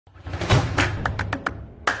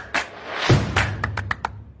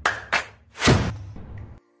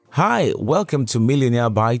Hi, welcome to Millionaire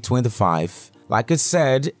by 25. Like I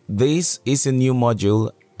said, this is a new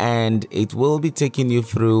module and it will be taking you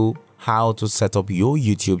through how to set up your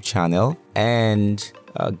YouTube channel and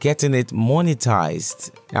getting it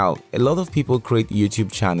monetized. Now, a lot of people create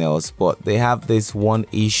YouTube channels, but they have this one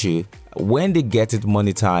issue. When they get it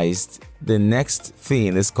monetized, the next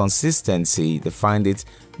thing is consistency. They find it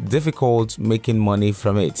difficult making money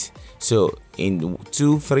from it. So in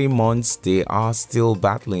 2-3 months, they are still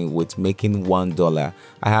battling with making $1.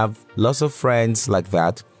 I have lots of friends like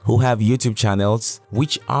that who have YouTube channels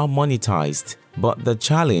which are monetized, but the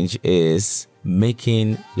challenge is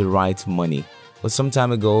making the right money. But some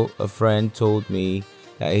time ago, a friend told me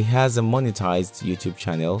that he has a monetized YouTube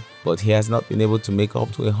channel, but he has not been able to make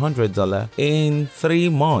up to $100 in 3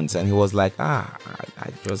 months. And he was like, I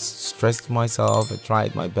just stressed myself. I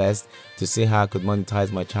tried my best to see how I could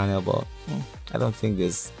monetize my channel, but I don't think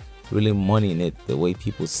there's really money in it the way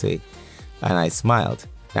people say. And I smiled.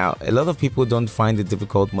 Now, a lot of people don't find it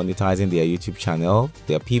difficult monetizing their YouTube channel.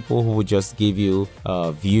 There are people who will just give you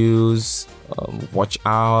views, watch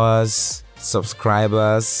hours,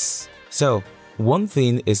 subscribers. So one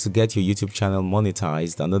thing is to get your YouTube channel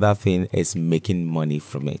monetized. Another thing is making money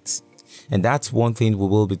from it. And that's one thing we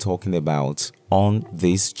will be talking about on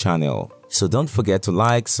this channel. So don't forget to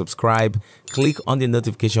like, subscribe, click on the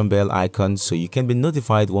notification bell icon so you can be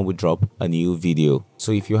notified when we drop a new video.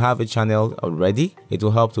 So if you have a channel already, it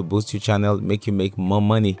will help to boost your channel, make you make more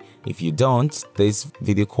money. If you don't, this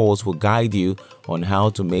video course will guide you on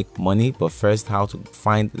how to make money, but first how to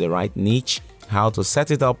find the right niche, how to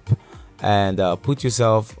set it up, and put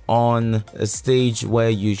yourself on a stage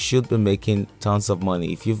where you should be making tons of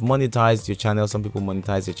money. If you've monetized your channel, some people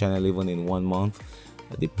monetize your channel even in 1 month.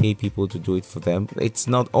 They pay people to do it for them. It's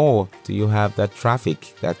not all. Do you have that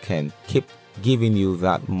traffic that can keep giving you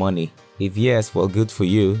that money? If yes, well, good for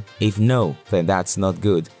you. If no, then that's not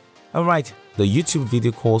good. All right, the YouTube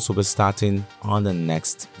video course will be starting on the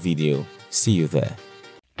next video. See you there.